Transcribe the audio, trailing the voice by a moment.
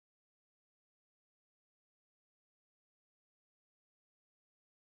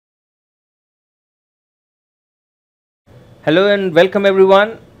Hello and welcome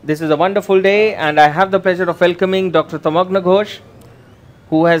everyone. This is a wonderful day and I have the pleasure of welcoming Dr. Tamaghna Ghosh,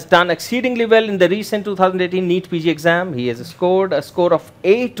 who has done exceedingly well in the recent 2018 NEETPG exam. He has scored a score of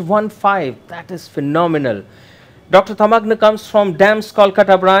 815. That is phenomenal. Dr. Tamaghna comes from DAMS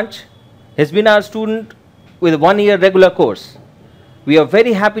Kolkata branch. He has been our student with a 1-year regular course. We are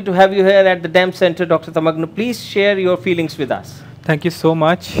very happy to have you here at the DAMS Center, Dr. Tamaghna. Please share your feelings with us. Thank you so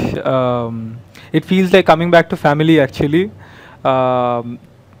much. It feels like coming back to family actually. Like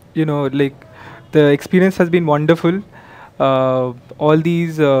the experience has been wonderful. All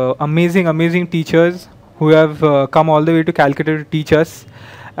these amazing teachers who have come all the way to Calcutta to teach us,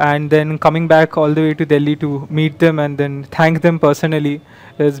 and then coming back all the way to Delhi to meet them and then thank them personally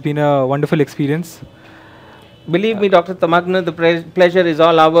has been a wonderful experience. Believe me, Dr. Tamaghna, the pleasure is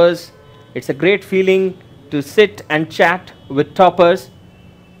all ours. It's a great feeling to sit and chat with toppers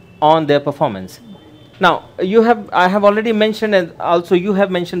on their performance. Now, I have already mentioned, and also you have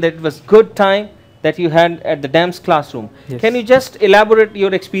mentioned that it was good time that you had at the DAMS classroom. Yes. Can you just elaborate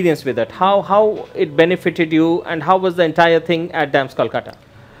your experience with it? How it benefited you, and how was the entire thing at DAMS Kolkata?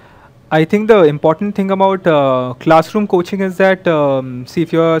 I think the important thing about classroom coaching is that, see,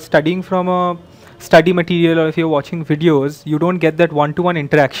 if you're studying from a study material or if you're watching videos, you don't get that one-to-one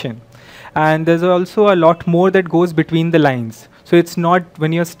interaction. And there's also a lot more that goes between the lines. So it's not,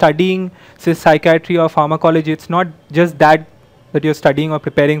 when you're studying, say, psychiatry or pharmacology, it's not just that you're studying or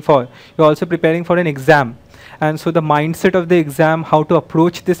preparing for. You're also preparing for an exam. And so the mindset of the exam, how to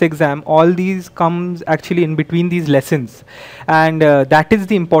approach this exam, all these comes actually in between these lessons. And that is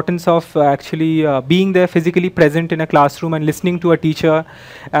the importance of actually being there physically present in a classroom and listening to a teacher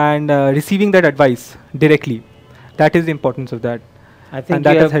and receiving that advice directly. That is the importance of that. And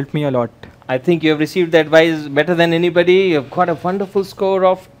that has helped me a lot. I think you have received the advice better than anybody. You've got a wonderful score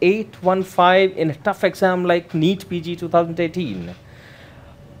of 815 in a tough exam like NEETPG 2018.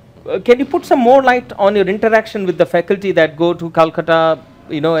 Can you put some more light on your interaction with the faculty that go to Calcutta,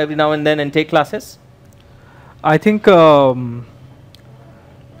 every now and then and take classes? I think,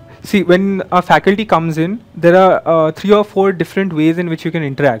 see, when a faculty comes in, there are 3 or 4 different ways in which you can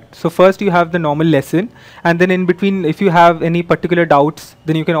interact. So first you have the normal lesson, and then in between, if you have any particular doubts,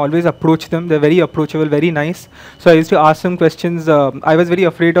 then you can always approach them. They're very approachable, very nice. So I used to ask them questions. I was very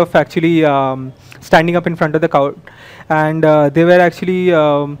afraid of actually standing up in front of the crowd, and they were actually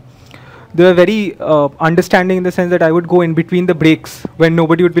they were very understanding in the sense that I would go in between the breaks when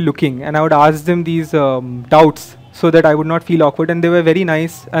nobody would be looking, and I would ask them these doubts so that I would not feel awkward, and they were very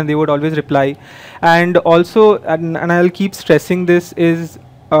nice and they would always reply. And also, and I'll keep stressing this, is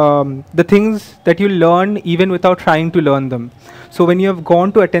the things that you learn even without trying to learn them. So when you have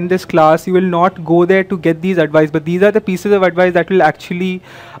gone to attend this class, you will not go there to get these advice, but these are the pieces of advice that will actually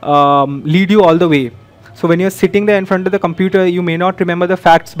lead you all the way. So when you're sitting there in front of the computer, you may not remember the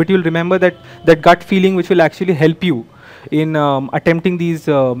facts, but you'll remember that gut feeling which will actually help you in attempting these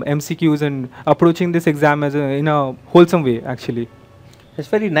MCQs and approaching this exam as in a wholesome way, actually. It's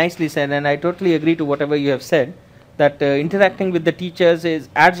very nicely said, and I totally agree to whatever you have said, that interacting with the teachers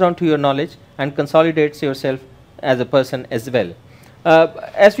adds on to your knowledge and consolidates yourself as a person as well.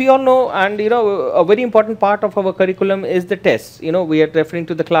 As we all know, and a very important part of our curriculum is the tests. We are referring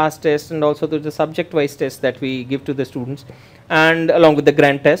to the class test and also to the subject-wise tests that we give to the students, and along with the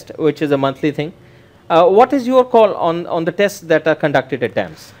grand test, which is a monthly thing. What is your call on the tests that are conducted at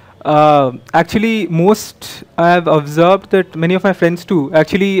DAMS? Actually, most I have observed that many of my friends too,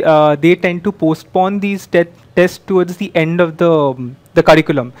 actually they tend to postpone these tests towards the end of the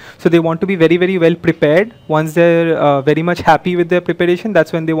curriculum. So they want to be very well prepared. Once they're very much happy with their preparation,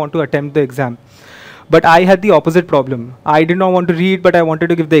 that's when they want to attempt the exam. But I had the opposite problem. I did not want to read, but I wanted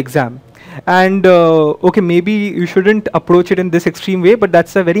to give the exam. And okay, maybe you shouldn't approach it in this extreme way, but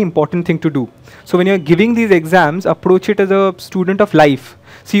that's a very important thing to do. So when you're giving these exams, approach it as a student of life.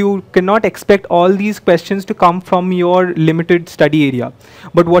 So you cannot expect all these questions to come from your limited study area.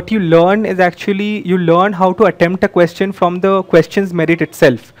 But what you learn is actually, you learn how to attempt a question from the question's merit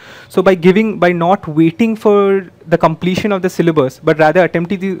itself. So by not waiting for the completion of the syllabus, but rather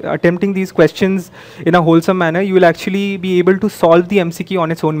attempting these questions in a wholesome manner, you will actually be able to solve the MCQ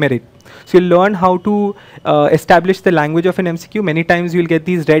on its own merit. So you'll learn how to establish the language of an MCQ. Many times you'll get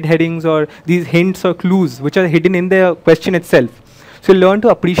these red headings or these hints or clues which are hidden in the question itself. So you'll learn to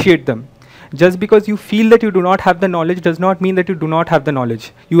appreciate them. Just because you feel that you do not have the knowledge does not mean that you do not have the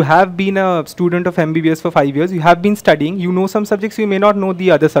knowledge. You have been a student of MBBS for 5 years. You have been studying. You know some subjects. You may not know the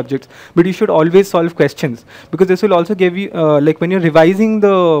other subjects. But you should always solve questions, because this will also give you, like when you're revising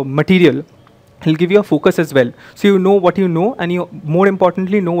the material, it'll give you a focus as well. So you know what you know, and you more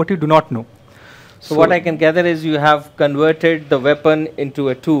importantly know what you do not know. So what I can gather is you have converted the weapon into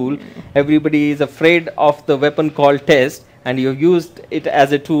a tool. Everybody is afraid of the weapon called test, and you've used it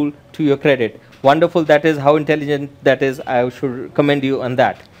as a tool to your credit. Wonderful. That is how intelligent that is. I should commend you on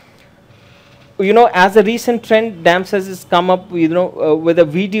that. You know, as a recent trend, DAMS has come up, with a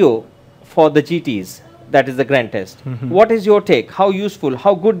video for the GTs, that is the grand test. What is your take? How useful,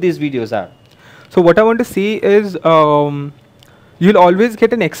 how good these videos are? So what I want to say is, you'll always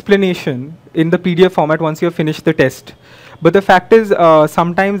get an explanation in the PDF format once you have finished the test. But the fact is,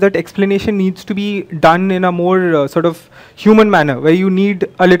 sometimes that explanation needs to be done in a more sort of human manner, where you need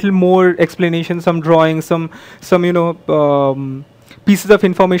a little more explanation, some drawings, some pieces of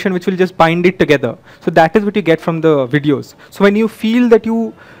information which will just bind it together. So that is what you get from the videos. So when you feel that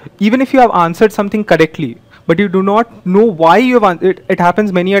even if you have answered something correctly, but you do not know why you have answered, it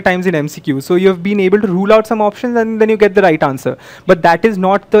happens many a times in MCQ. So you have been able to rule out some options and then you get the right answer. But that is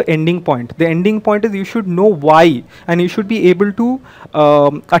not the ending point. The ending point is you should know why, and you should be able to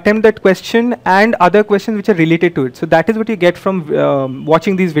attempt that question and other questions which are related to it. So that is what you get from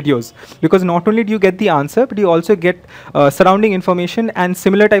watching these videos. Because not only do you get the answer, but you also get surrounding information, and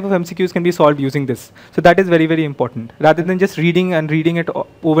similar type of MCQs can be solved using this. So that is very, very important, rather than just reading it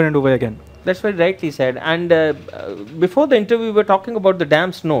over and over again. That's very rightly said. And before the interview, we were talking about the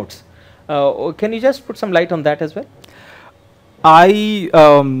DAMS notes. Can you just put some light on that as well?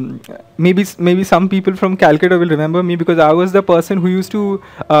 Maybe some people from Calcutta will remember me, because I was the person who used to,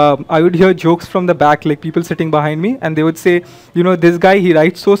 I would hear jokes from the back, like people sitting behind me, and they would say, this guy, he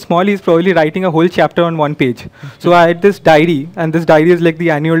writes so small, he's probably writing a whole chapter on one page. So I had this diary, and this diary is like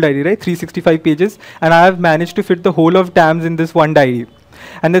the annual diary, right? 365 pages, and I have managed to fit the whole of DAMS in this one diary.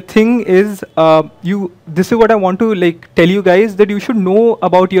 And the thing is, this is what I want to tell you guys, that you should know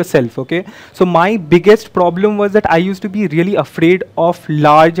about yourself, okay? So my biggest problem was that I used to be really afraid of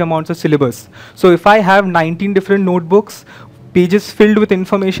large amounts of syllabus. So if I have 19 different notebooks, pages filled with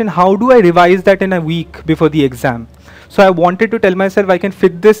information, how do I revise that in a week before the exam? So I wanted to tell myself I can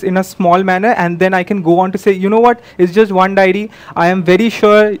fit this in a small manner, and then I can go on to say, you know what, it's just one diary. I am very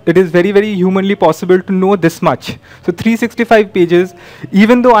sure it is very, very humanly possible to know this much. So 365 pages,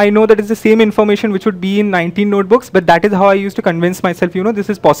 even though I know that it's the same information which would be in 19 notebooks, but that is how I used to convince myself, this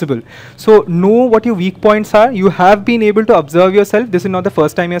is possible. So know what your weak points are. You have been able to observe yourself. This is not the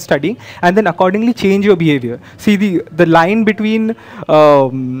first time you're studying, and then accordingly change your behavior. See, the line between,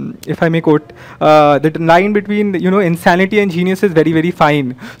 if I may quote, the line between, insanity and genius is very, very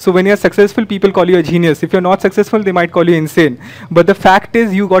fine. So when you're successful, people call you a genius. If you're not successful, they might call you insane. But the fact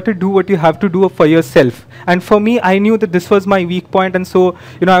is, you got to do what you have to do for yourself. And for me, I knew that this was my weak point, and so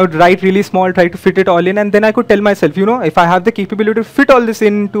I would write really small, try to fit it all in, and then I could tell myself, if I have the capability to fit all this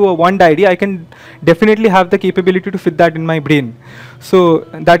into one diary, I can definitely have the capability to fit that in my brain. So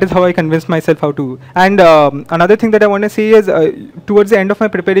that is how I convinced myself how to. And another thing that I want to say is, towards the end of my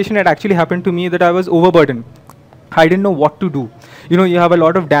preparation, it actually happened to me that I was overburdened. I didn't know what to do. You have a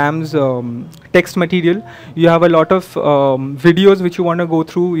lot of DAMS text material. You have a lot of videos which you want to go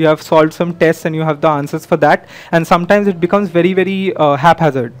through. You have solved some tests and you have the answers for that. And sometimes it becomes very, very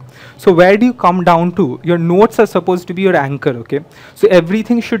haphazard. So where do you come down to? Your notes are supposed to be your anchor, okay? So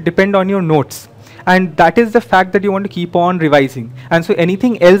everything should depend on your notes. And that is the fact that you want to keep on revising. And so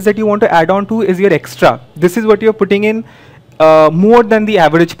anything else that you want to add on to is your extra. This is what you're putting in. More than the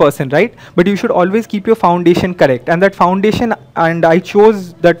average person, right? But you should always keep your foundation correct. And that foundation, and I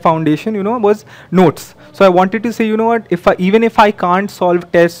chose that foundation, was notes. So I wanted to say, what, even if I can't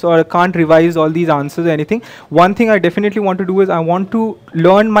solve tests or can't revise all these answers or anything, one thing I definitely want to do is I want to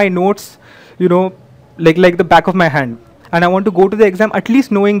learn my notes, like the back of my hand. And I want to go to the exam at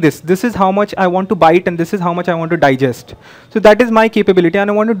least knowing this. This is how much I want to bite, and this is how much I want to digest. So that is my capability,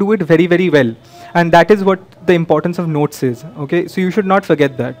 and I want to do it very, very well. And that is what the importance of notes is. Okay, so you should not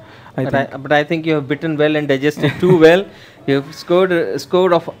forget that. But I think you have bitten well and digested too well. You have scored a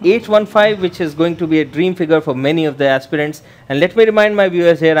score of 815, which is going to be a dream figure for many of the aspirants. And let me remind my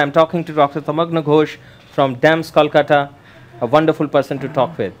viewers here, I'm talking to Dr. Tamaghna Ghosh from DAMS Kolkata, a wonderful person to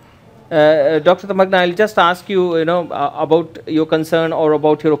talk with. Dr. Tamaghna, I'll just ask you, about your concern or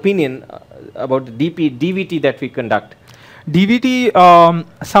about your opinion about the DVT that we conduct. DVT,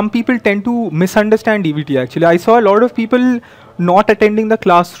 some people tend to misunderstand DVT actually. I saw a lot of people not attending the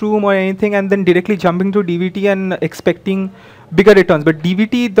classroom or anything and then directly jumping to DVT and expecting bigger returns. But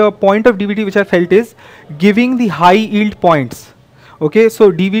DVT, the point of DVT which I felt is giving the high yield points. Okay,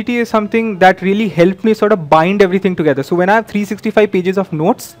 so DVT is something that really helped me sort of bind everything together. So when I have 365 pages of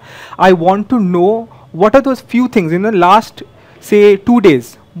notes, I want to know what are those few things in the last, say, 2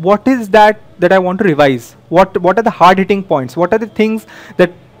 days. What is that I want to revise? What are the hard-hitting points? What are the things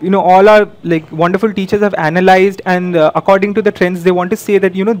that all our like wonderful teachers have analyzed, and according to the trends, they want to say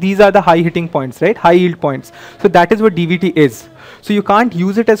that these are the high hitting points, right? High yield points. So that is what DVT is. So you can't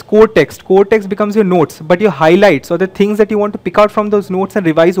use it as core text. Core text becomes your notes, but your highlights or the things that you want to pick out from those notes and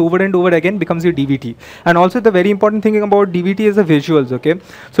revise over and over again becomes your DVT. And also the very important thing about DVT is the visuals, okay?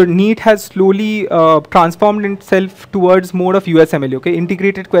 So NEET has slowly transformed itself towards more of USMLE, okay?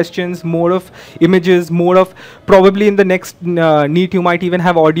 Integrated questions, more of images, more of probably in the next NEET you might even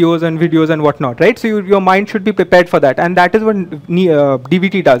have audios and videos and whatnot, right? So your mind should be prepared for that, and that is what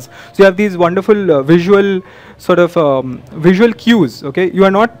DVT does. So you have these wonderful visual sort of visual cues, okay? You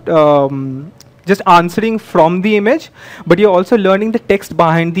are not just answering from the image, but you're also learning the text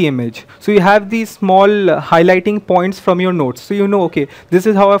behind the image. So you have these small highlighting points from your notes. So okay, this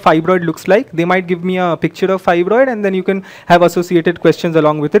is how a fibroid looks like. They might give me a picture of fibroid, and then you can have associated questions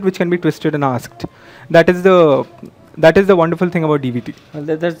along with it, which can be twisted and asked. That is the wonderful thing about DVT. Well,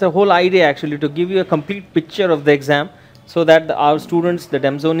 that's the whole idea, actually, to give you a complete picture of the exam, so that our students, the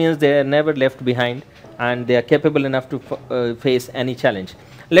Damsonians, they are never left behind, and they are capable enough to face any challenge.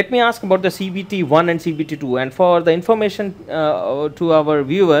 Let me ask about the CBT 1 and CBT 2, and for the information to our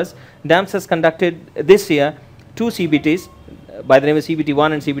viewers, DAMS has conducted this year 2 CBTs by the name of CBT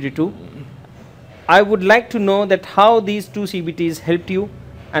 1 and CBT 2. I would like to know that how these 2 CBTs helped you,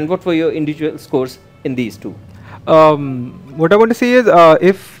 and what were your individual scores in these 2. What I want to say is,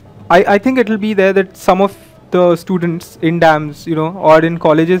 if I think it will be there that some of the students in DAMS, or in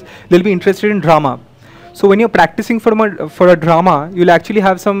colleges, they'll be interested in drama. So when you're practicing for a drama, you'll actually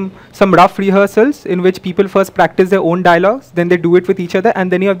have some rough rehearsals in which people first practice their own dialogues, then they do it with each other, and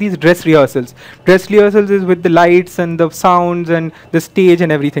then you have these dress rehearsals. Dress rehearsals is with the lights and the sounds and the stage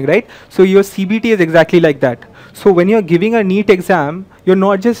and everything, right? So your CBT is exactly like that. So when you're giving a NEET exam, you're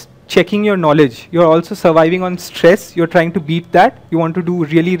not just checking your knowledge, you're also surviving on stress. You're trying to beat that. You want to do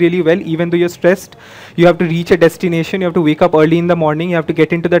really, really well, even though you're stressed. You have to reach a destination. You have to wake up early in the morning. You have to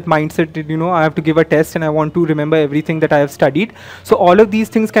get into that mindset that, I have to give a test and I want to remember everything that I have studied. So all of these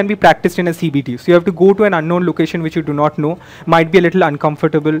things can be practiced in a CBT. So you have to go to an unknown location which you do not know, might be a little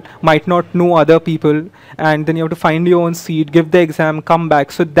uncomfortable, might not know other people, and then you have to find your own seat, give the exam, come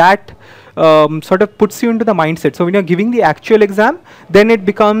back. So that sort of puts you into the mindset. So when you're giving the actual exam, then it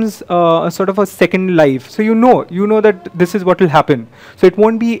becomes a sort of a second life. So you know that this is what will happen. So it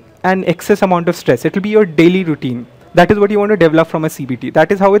won't be an excess amount of stress. It will be your daily routine. That is what you want to develop from a CBT. That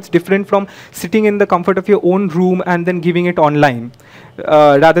is how it's different from sitting in the comfort of your own room and then giving it online.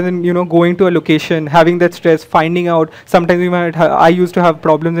 Rather than going to a location, having that stress, finding out. Sometimes I used to have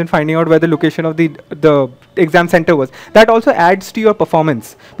problems in finding out where the location of the exam center was. That also adds to your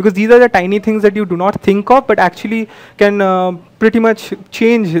performance, because these are the tiny things that you do not think of, but actually can pretty much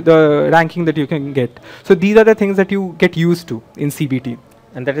change the ranking that you can get. So these are the things that you get used to in CBT.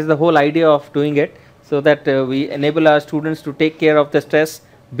 And that is the whole idea of doing it, so that we enable our students to take care of the stress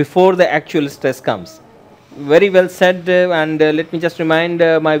before the actual stress comes. Very well said, and let me just remind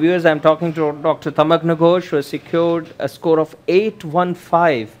my viewers, I am talking to Dr. Tamaghna Ghosh, who has secured a score of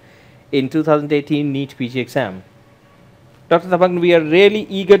 815 in 2018 NEETPG exam. Dr. Tamaghna, we are really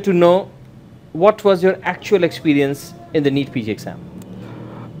eager to know what was your actual experience in the NEETPG exam.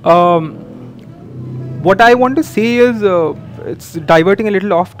 What I want to say is, it's diverting a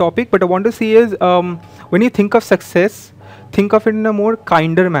little off topic, but I want to say is, when you think of success, think of it in a more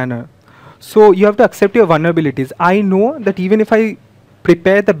kinder manner. So you have to accept your vulnerabilities. I know that even if I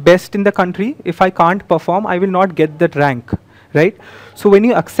prepare the best in the country, if I can't perform, I will not get that rank, right? So when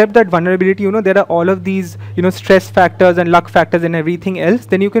you accept that vulnerability, there are all of these, stress factors and luck factors and everything else,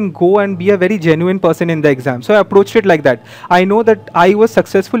 then you can go and be a very genuine person in the exam. So I approached it like that. I know that I was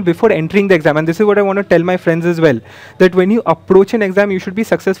successful before entering the exam, and this is what I want to tell my friends as well, that when you approach an exam, you should be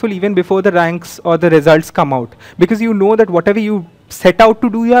successful even before the ranks or the results come out, because you know that whatever you set out to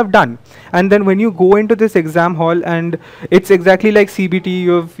do, you have done. And then when you go into this exam hall, and it's exactly like CBT,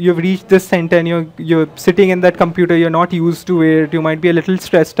 you've reached this center and you're sitting in that computer, you're not used to it, you might be a little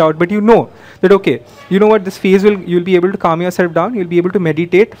stressed out, but you know that, okay, you know what, this phase you'll be able to calm yourself down, you'll be able to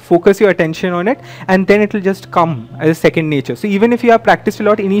meditate, focus your attention on it, and then it will just come as a second nature. So even if you have practiced a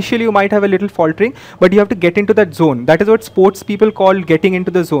lot, initially you might have a little faltering, but you have to get into that zone. That is what sports people call getting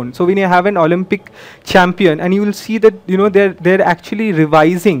into the zone. So when you have an Olympic champion, and you will see that, they're actually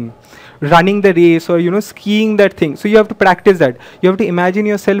revising, running the race, or skiing that thing. So you have to practice that. You have to imagine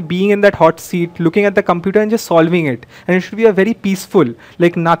yourself being in that hot seat, looking at the computer and just solving it. And it should be a very peaceful,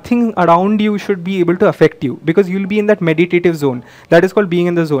 like nothing around you should be able to affect you, because you'll be in that meditative zone. That is called being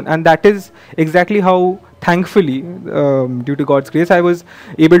in the zone. And that is exactly how thankfully, due to God's grace, I was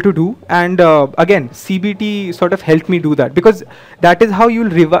able to do. And again, CBT sort of helped me do that, because that is how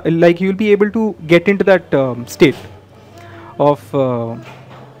you'll you'll be able to get into that state of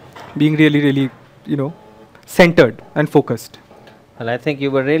being really, really, centered and focused. Well, I think you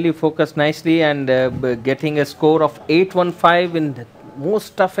were really focused nicely, and getting a score of 815 in the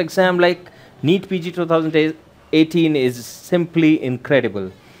most tough exam like NEETPG 2018 is simply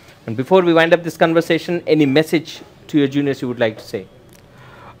incredible. And before we wind up this conversation, any message to your juniors you would like to say?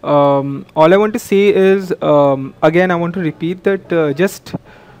 All I want to say is, again, I want to repeat that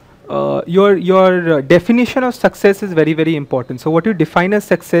your definition of success is very, very important. So what you define as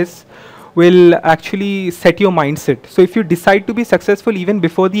success will actually set your mindset. So if you decide to be successful even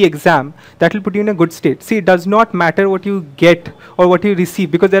before the exam, that will put you in a good state. See, it does not matter what you get or what you receive,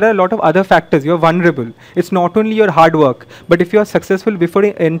 because there are a lot of other factors. You're vulnerable. It's not only your hard work, but if you are successful before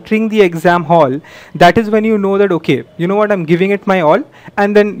entering the exam hall, that is when you know that, okay, you know what, I'm giving it my all,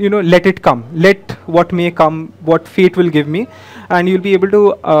 and then, let it come. Let what may come, what fate will give me, and you'll be able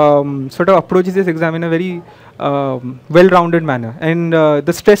to sort of approach this exam in a very well-rounded manner, and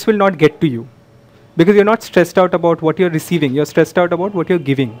the stress will not get to you, because you're not stressed out about what you're receiving. You're stressed out about what you're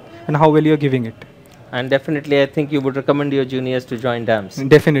giving and how well you're giving it. And definitely, I think you would recommend your juniors to join DAMS.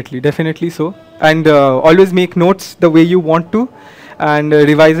 Definitely so. And always make notes the way you want to, and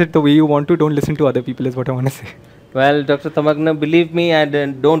revise it the way you want to. Don't listen to other people, is what I want to say. Well, Dr. Tamaghna, believe me, I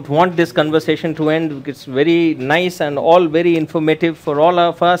don't want this conversation to end. It's very nice and all very informative for all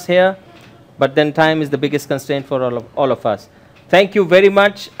of us here. But then time is the biggest constraint for all of us. Thank you very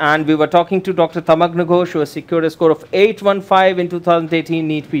much. And we were talking to Dr. Tamaghna Ghosh, who has secured a score of 815 in 2018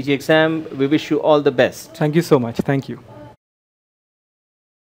 NEET PG exam. We wish you all the best. Thank you so much. Thank you.